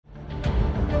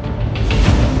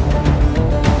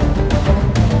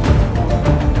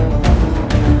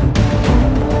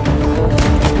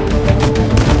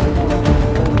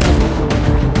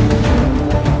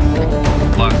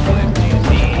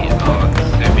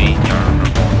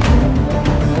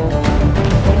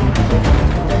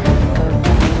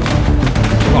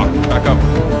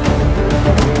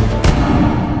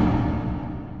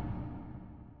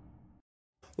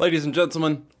Ladies and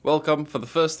gentlemen, welcome for the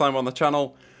first time on the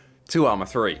channel to Arma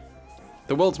 3,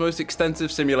 the world's most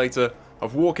extensive simulator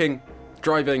of walking,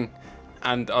 driving,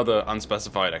 and other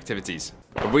unspecified activities.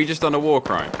 Have we just done a war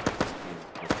crime?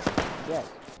 Yes.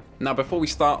 Now before we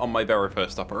start on my very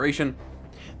first operation,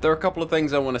 there are a couple of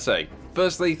things I want to say.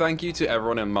 Firstly, thank you to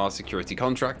everyone in Mars Security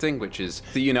Contracting, which is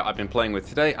the unit I've been playing with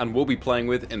today and will be playing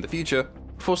with in the future,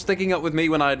 for sticking up with me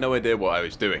when I had no idea what I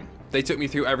was doing. They took me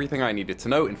through everything I needed to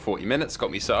know in 40 minutes,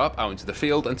 got me set up out into the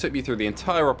field, and took me through the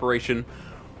entire operation,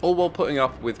 all while putting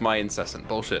up with my incessant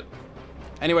bullshit.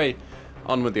 Anyway,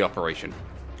 on with the operation.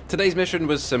 Today's mission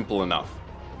was simple enough.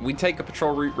 We take a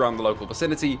patrol route around the local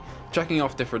vicinity, checking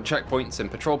off different checkpoints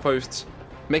and patrol posts,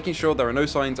 making sure there are no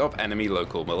signs of enemy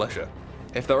local militia.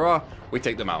 If there are, we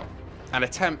take them out, and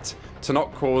attempt to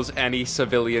not cause any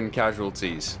civilian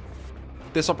casualties.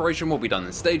 This operation will be done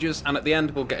in stages, and at the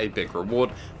end we'll get a big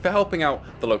reward for helping out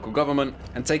the local government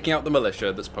and taking out the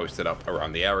militia that's posted up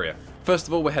around the area. First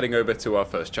of all, we're heading over to our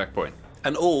first checkpoint.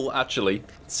 And all, actually,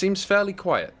 seems fairly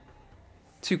quiet.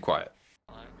 Too quiet.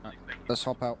 Let's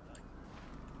hop out.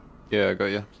 Yeah, I got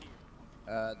you.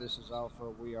 This is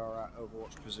Alpha. We are at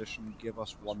Overwatch position. Give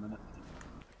us 1 minute.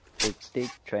 Dig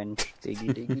trench,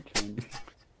 diggy trench.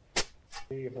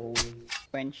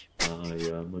 Trench. I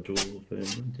am a dolphin.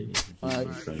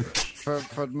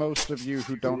 For most of you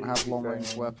who don't have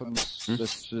long-range weapons,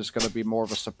 this is going to be more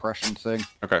of a suppression thing.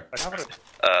 Okay.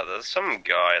 There's some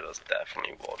guy that's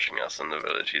definitely watching us in the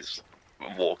village. He's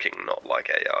walking, not like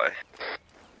AI.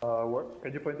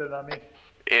 Can you point it at me?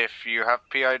 If you have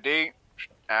PID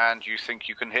and you think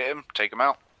you can hit him, take him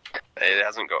out. He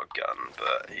hasn't got a gun,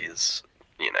 but he's,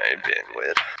 you know, being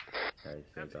weird. Okay,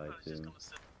 so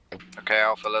guys, Okay,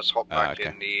 Alpha, let's hop back okay.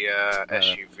 in the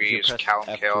SUVs. Cal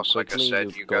and Chaos, like I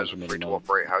said, you guys are free to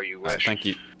operate how you wish. Thank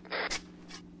you.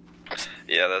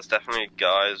 Yeah, there's definitely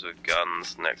guys with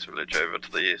guns next village over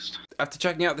to the east. After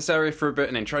checking out this area for a bit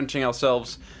and entrenching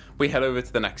ourselves, we head over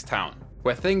to the next town,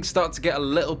 where things start to get a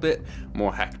little bit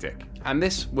more hectic. And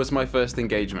this was my first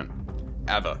engagement.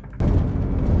 Ever.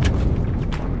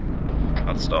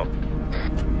 I'd stop.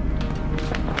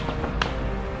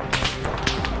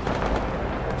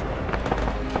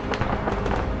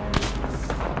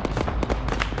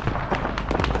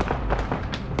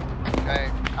 Okay,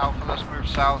 Alpha, let's move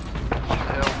south on the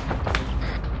hill.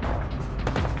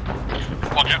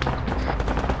 Roger.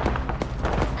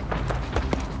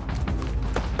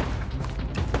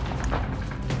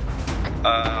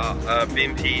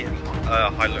 BMP,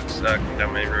 Hilux, come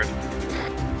down main road.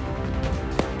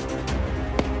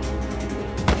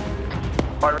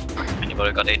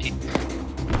 Anybody got 80?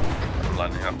 I'm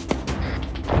lining up.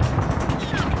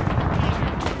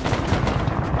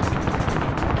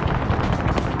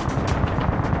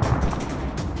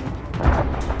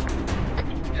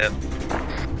 Hit.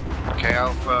 Okay,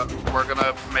 Alpha, we're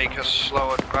gonna make a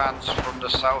slow advance from the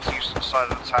southeastern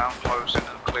side of the town, close in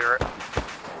and clear it.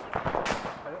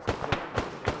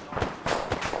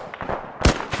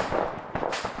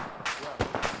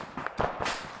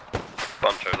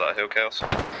 Bunch over that hill, Chaos.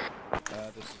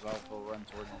 This is Alpha. We're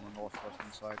entering on the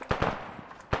northwestern side.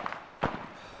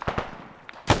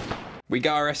 We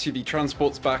get our SUV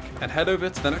transports back and head over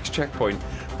to the next checkpoint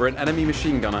where an enemy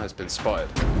machine gunner has been spotted.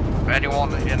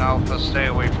 Anyone in Alpha, stay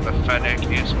away from the Fennec.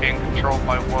 It's being controlled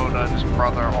by Woda and his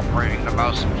brother, operating the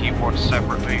mouse and keyboard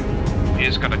separately. He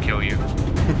is gonna kill you.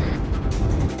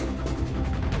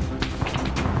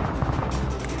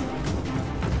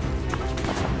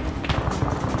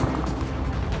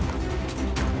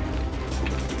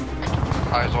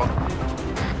 Eyes on.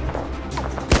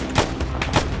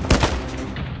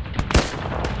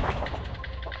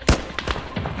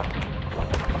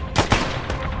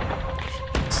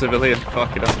 Civilian,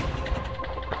 fuck it up.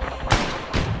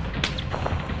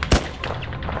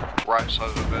 Right side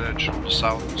of the village,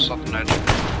 southern edge.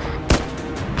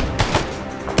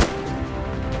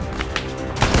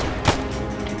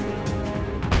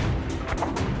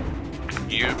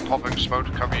 You popping smoke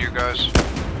to cover you guys.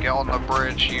 Get on the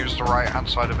bridge, use the right hand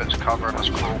side of it to cover and let's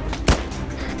crawl.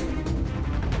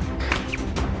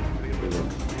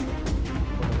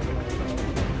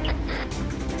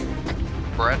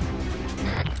 Brett?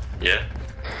 Yeah.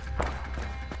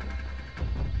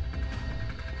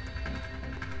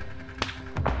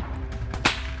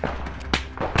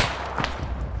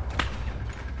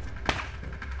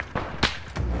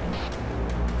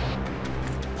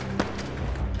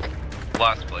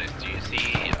 Last place, do you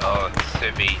see a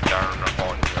civvy down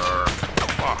on your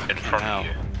in front of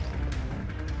you?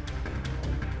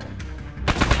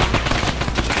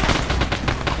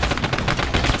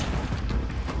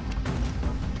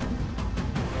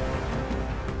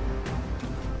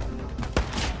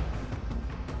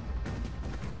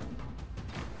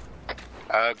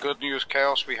 Good news,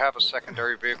 Chaos. We have a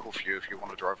secondary vehicle for you if you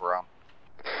want to drive around.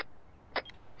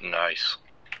 Nice.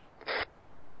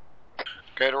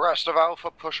 Okay, the rest of Alpha,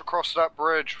 push across that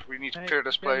bridge. We need to clear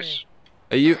this place.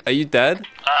 Are you dead?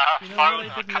 You know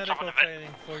what, I did medical training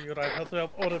for you, right? How to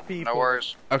help other people. No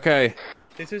worries. Okay.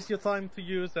 This is your time to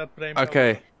use that brain.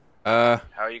 Okay. How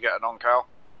are you getting on, Cal?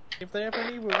 If they have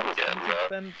any wounds,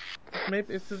 then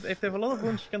maybe if they have a lot of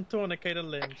wounds, you can tourniquet a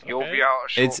limb. Okay? You'll be out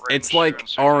of short It's range like soon,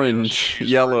 so orange,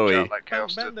 use yellowy. range out like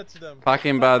Chaos did. Bandage them.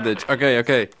 Packing bandage.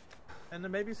 Okay. And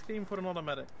then maybe scream for another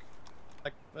medic.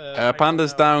 Like,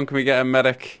 Panda's down. Can we get a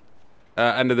medic?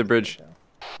 End of the bridge.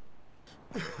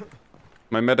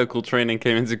 My medical training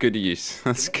came into good use.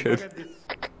 That's good.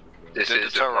 This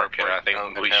is working. I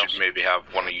think we should maybe have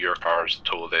one of your cars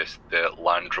tow this. The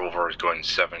Land Rover is going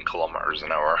 7 kilometers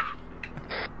an hour.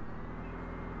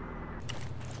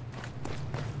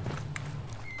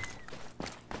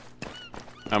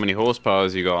 How many horsepower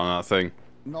has you got on that thing?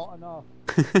 Not enough.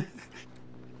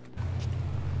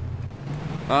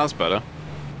 That's better.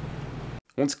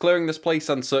 Once clearing this place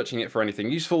and searching it for anything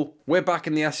useful, we're back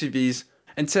in the SUVs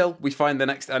until we find the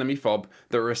next enemy fob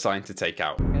that we're assigned to take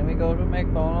out. Can we go to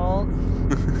McDonald's?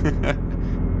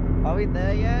 Are we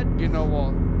there yet? You know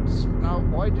what? Now,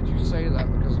 why did you say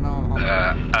that? Because now I'm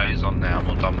hungry. He's on the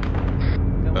ammo dump.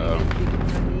 Can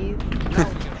we get chicken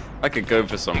Chinese? I could go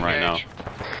for some right now.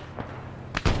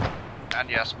 And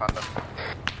yes, Panda.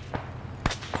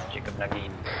 Chicken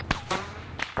nugget.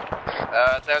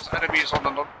 There's enemies on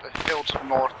the hill to the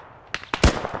north.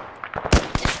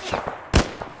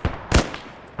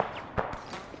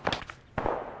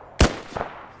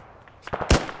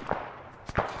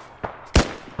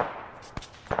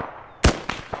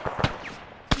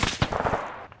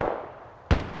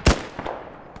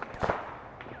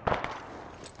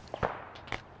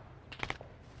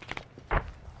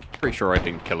 Pretty sure I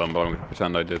didn't kill him, but I'm gonna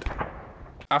pretend I did.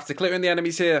 After clearing the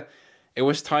enemies here, it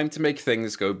was time to make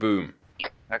things go boom.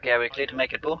 Okay, are we clear to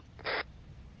make it boom?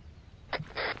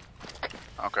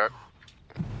 Okay.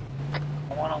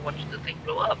 I wanna watch the thing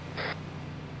blow up.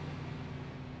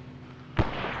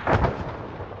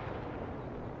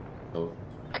 Oh.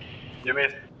 You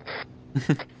missed.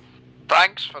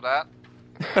 Thanks for that.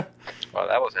 Well,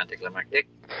 that was anticlimactic.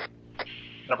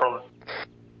 No problem.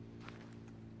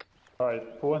 Alright,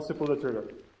 who wants to pull the trigger?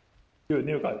 You,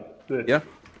 new guy. Do it. Yeah?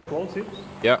 Close it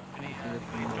Yeah.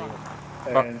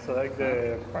 and select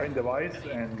the firing device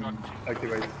and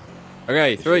activate.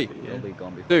 Okay, 3, We'll be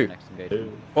gone before 2, the next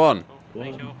engagement. 1.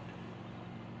 One.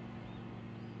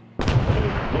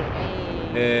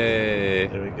 Hey.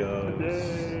 There we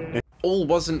go. All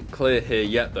wasn't clear here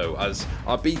yet though, as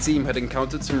our B team had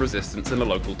encountered some resistance in a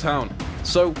local town.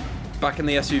 So, back in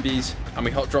the SUVs, and we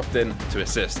hot dropped in to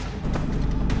assist.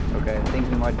 Okay, I think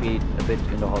we might be a bit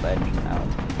in the hot edge now.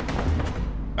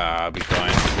 I'll be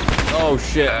fine. Oh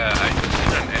shit. I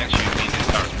consider an SUV to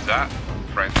start. Is that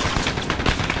right?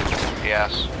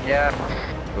 Yes. Yeah.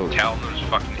 Oh. Tell them there's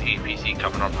fucking APC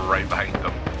coming up right behind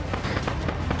them.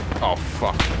 Oh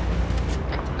fuck.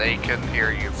 They can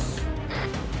hear you.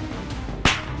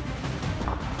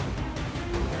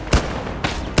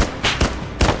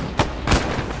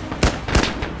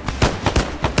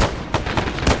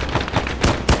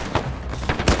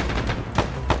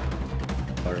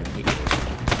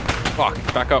 Fuck,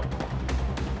 back up.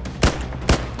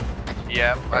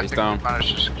 Yeah, I He's think down. we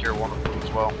managed to secure one of them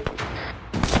as well.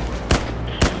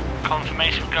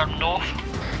 Confirmation going north.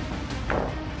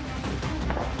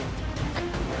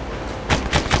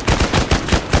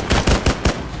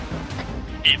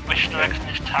 In which direction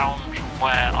is town from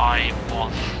where I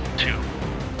was to?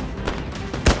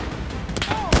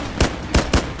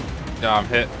 Yeah, I'm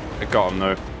hit. I got him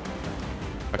though.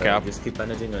 Okay, Just keep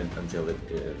bandaging until the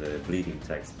bleeding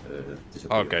text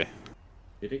disappears. okay.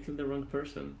 Did I kill the wrong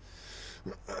person?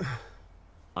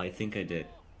 I think I did.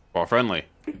 Well, friendly.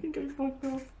 I think I fucked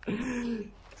up. I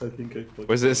think I fucked up.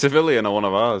 Was it a civilian or one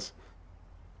of ours?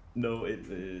 No,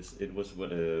 it was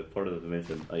part of the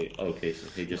mission. Okay, so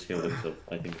he just killed himself.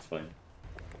 I think it's fine.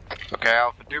 Okay,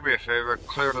 Alpha, do me a favor,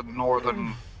 clear the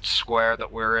northern square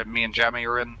that me and Jamie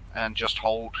are in, and just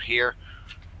hold here.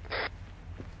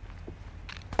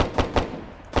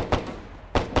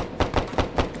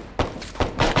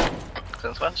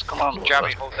 Since when's command?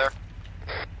 Jamie, hold there.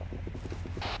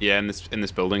 Yeah, in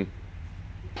this building.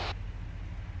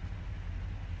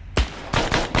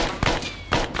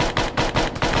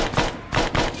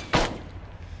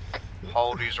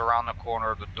 Hold, he's around the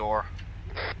corner of the door.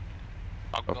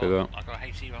 Copy that. I've got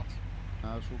HC rounds.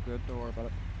 No, it's all good, don't worry about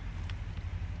it.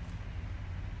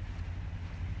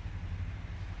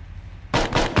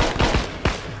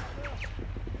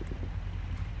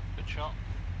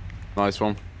 Nice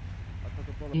one.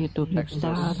 Next to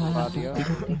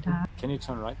Vadia. Can you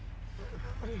turn right?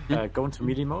 Go into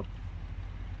melee mode.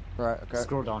 Right, okay.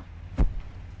 Scroll down.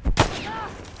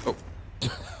 Oh.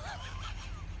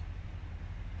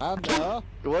 Panda,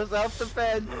 What's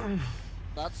self-defense?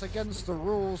 that's against the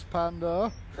rules,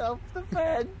 Panda.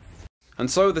 Self-defense. And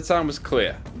so the town was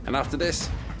clear, and after this,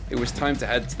 it was time to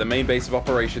head to the main base of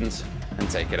operations and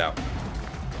take it out.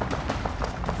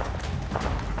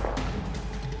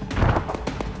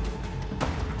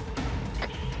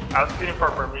 Asking for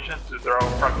permission to throw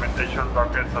fragmentation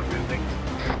rockets at buildings.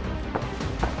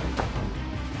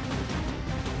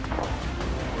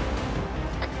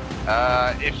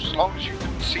 If as long as you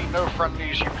can see no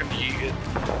friendlies, you can heat it.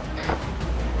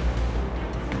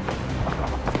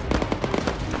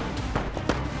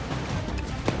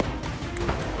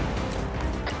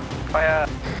 Fire.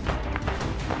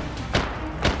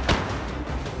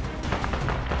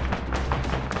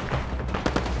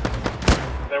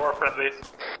 They were friendlies.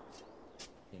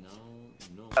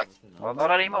 Well,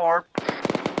 not anymore.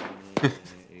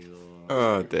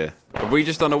 Oh dear. Have we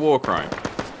just done a war crime?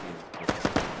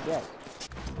 Yes.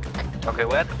 Okay,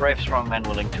 we're the brave strong men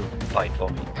willing to fight for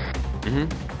me.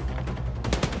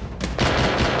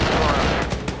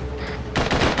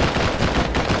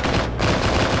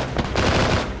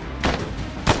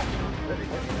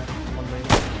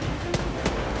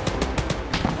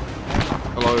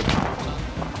 Hello.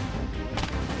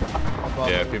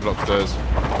 Yeah, people upstairs.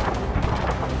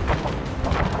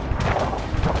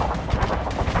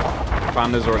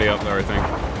 Panda's already up there, I think.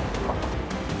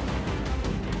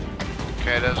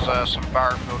 Okay, there's some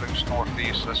barrack buildings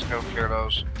northeast. Let's go clear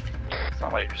those.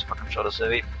 Somebody just fucking shot a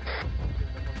civvy.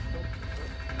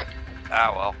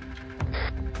 Ah well.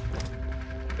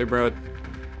 Hey, Brad.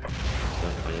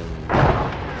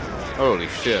 Holy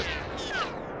shit.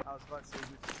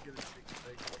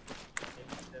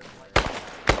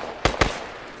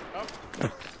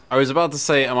 I was about to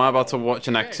say, am I about to watch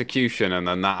an execution, and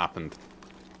then that happened.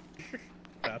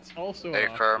 That's also Hey,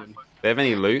 an firm. option. They have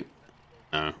any loot?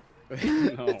 No.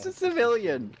 No. It's a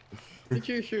civilian. Did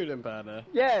you shoot him, Banner?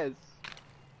 Yes.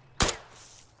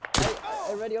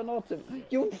 I ready or not?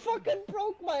 You fucking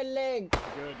broke my leg.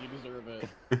 Good, you deserve it.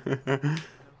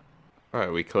 Alright,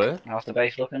 are we clear? How's the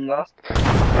base looking, last?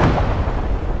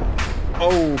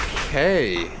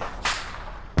 Okay.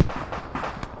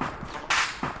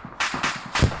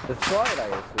 Destroyed, I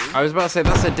assume. I was about to say,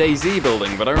 that's a DayZ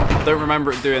building, but I don't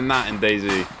remember it doing that in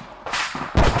DayZ.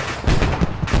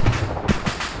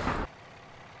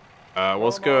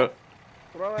 What's good?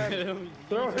 Throw him.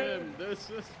 Throw him.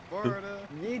 This is Sparta.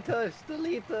 Yeet us,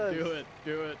 delete us. Do it.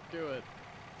 Do it. Do it.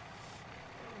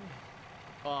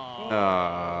 Aww.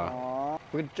 Aw.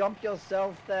 Well, jump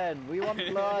yourself then. We want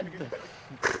blood.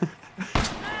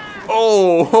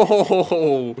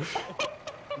 Oh!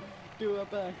 Do a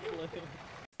backflip.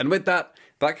 And with that,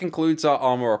 that concludes our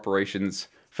armor operations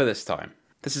for this time.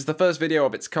 This is the first video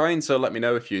of its kind, so let me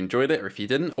know if you enjoyed it or if you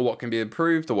didn't, or what can be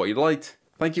improved or what you liked.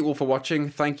 Thank you all for watching.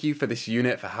 Thank you for this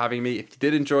unit for having me. If you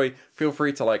did enjoy, feel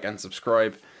free to like and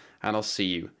subscribe, and I'll see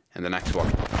you in the next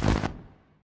one.